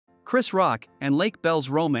Chris Rock and Lake Bell's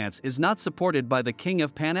romance is not supported by the king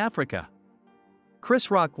of Pan-Africa. Chris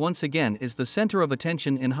Rock once again is the center of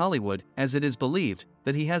attention in Hollywood, as it is believed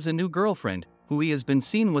that he has a new girlfriend, who he has been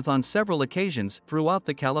seen with on several occasions throughout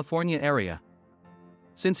the California area.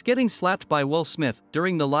 Since getting slapped by Will Smith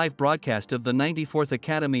during the live broadcast of the 94th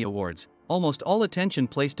Academy Awards, almost all attention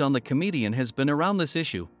placed on the comedian has been around this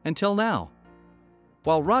issue, until now.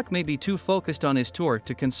 While Rock may be too focused on his tour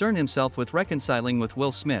to concern himself with reconciling with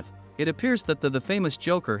Will Smith, it appears that the famous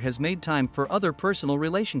Joker has made time for other personal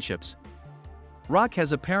relationships. Rock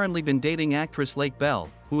has apparently been dating actress Lake Bell,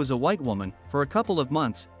 who is a white woman, for a couple of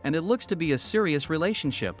months, and it looks to be a serious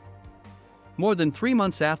relationship. More than 3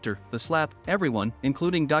 months after the slap, everyone,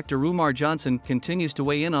 including Dr. Umar Johnson, continues to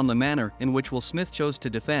weigh in on the manner in which Will Smith chose to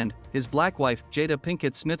defend his black wife, Jada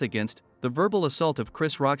Pinkett Smith, against the verbal assault of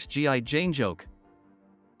Chris Rock's G.I. Jane joke.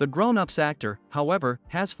 The grown-ups actor, however,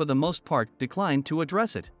 has for the most part declined to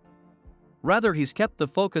address it. Rather, he's kept the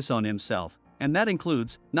focus on himself, and that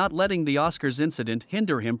includes not letting the Oscars incident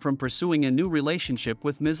hinder him from pursuing a new relationship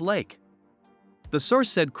with Ms. Lake. The source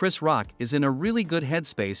said Chris Rock is in a really good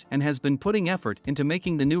headspace and has been putting effort into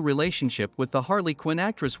making the new relationship with the Harley Quinn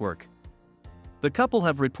actress work. The couple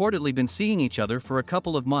have reportedly been seeing each other for a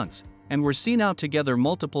couple of months, and were seen out together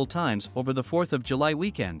multiple times over the 4th of July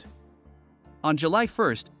weekend. On July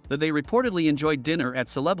 1st, they reportedly enjoyed dinner at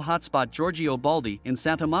celeb hotspot Giorgio Baldi in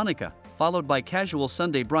Santa Monica, followed by casual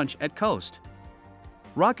Sunday brunch at Coast.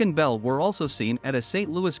 Rock and Bell were also seen at a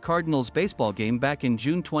St. Louis Cardinals baseball game back in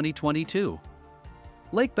June 2022.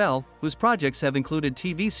 Lake Bell, whose projects have included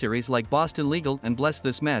TV series like Boston Legal and Bless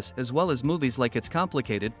This Mess, as well as movies like It's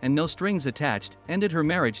Complicated and No Strings Attached, ended her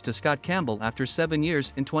marriage to Scott Campbell after 7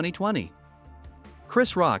 years in 2020.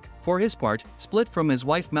 Chris Rock, for his part, split from his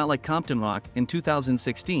wife Malek Compton Rock in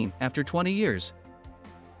 2016 after 20 years.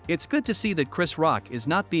 It's good to see that Chris Rock is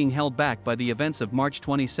not being held back by the events of March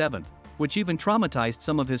 27, which even traumatized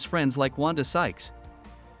some of his friends like Wanda Sykes.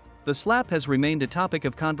 The slap has remained a topic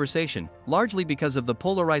of conversation, largely because of the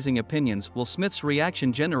polarizing opinions Will Smith's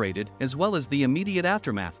reaction generated, as well as the immediate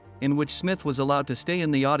aftermath, in which Smith was allowed to stay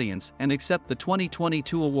in the audience and accept the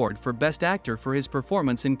 2022 award for Best Actor for his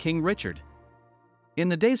performance in King Richard. In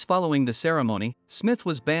the days following the ceremony, Smith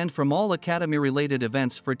was banned from all Academy-related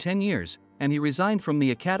events for 10 years, and he resigned from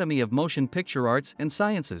the Academy of Motion Picture Arts and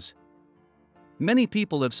Sciences. Many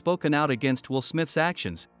people have spoken out against Will Smith's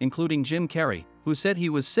actions, including Jim Carrey, who said he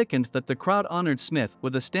was sickened that the crowd honored Smith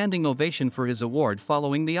with a standing ovation for his award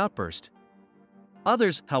following the outburst.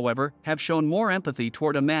 Others, however, have shown more empathy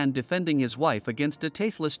toward a man defending his wife against a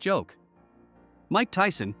tasteless joke. Mike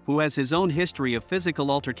Tyson, who has his own history of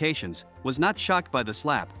physical altercations, was not shocked by the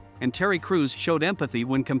slap, and Terry Crews showed empathy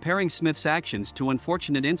when comparing Smith's actions to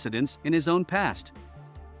unfortunate incidents in his own past.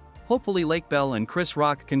 Hopefully Lake Bell and Chris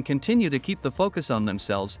Rock can continue to keep the focus on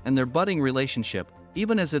themselves and their budding relationship,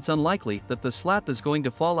 even as it's unlikely that the slap is going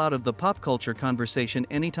to fall out of the pop culture conversation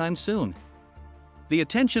anytime soon. The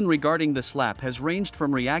attention regarding the slap has ranged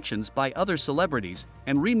from reactions by other celebrities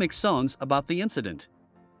and remixed songs about the incident.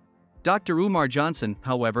 Dr. Umar Johnson,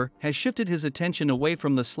 however, has shifted his attention away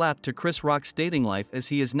from the slap to Chris Rock's dating life, as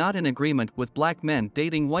he is not in agreement with black men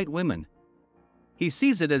dating white women. He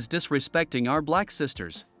sees it as disrespecting our black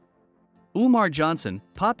sisters. Umar Johnson,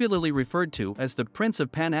 popularly referred to as the Prince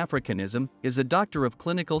of Pan-Africanism, is a doctor of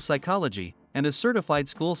clinical psychology and a certified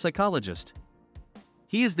school psychologist.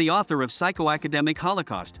 He is the author of Psychoacademic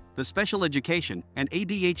Holocaust, The Special Education and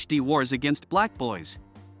ADHD Wars Against Black Boys.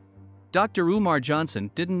 Dr. Umar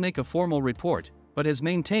Johnson didn't make a formal report, but has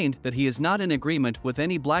maintained that he is not in agreement with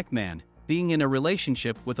any black man being in a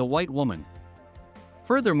relationship with a white woman.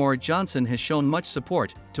 Furthermore, Johnson has shown much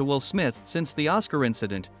support to Will Smith since the Oscar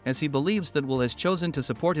incident, as he believes that Will has chosen to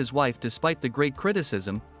support his wife despite the great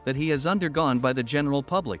criticism that he has undergone by the general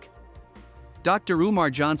public. Dr. Umar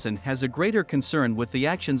Johnson has a greater concern with the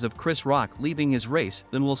actions of Chris Rock leaving his race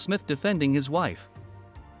than Will Smith defending his wife.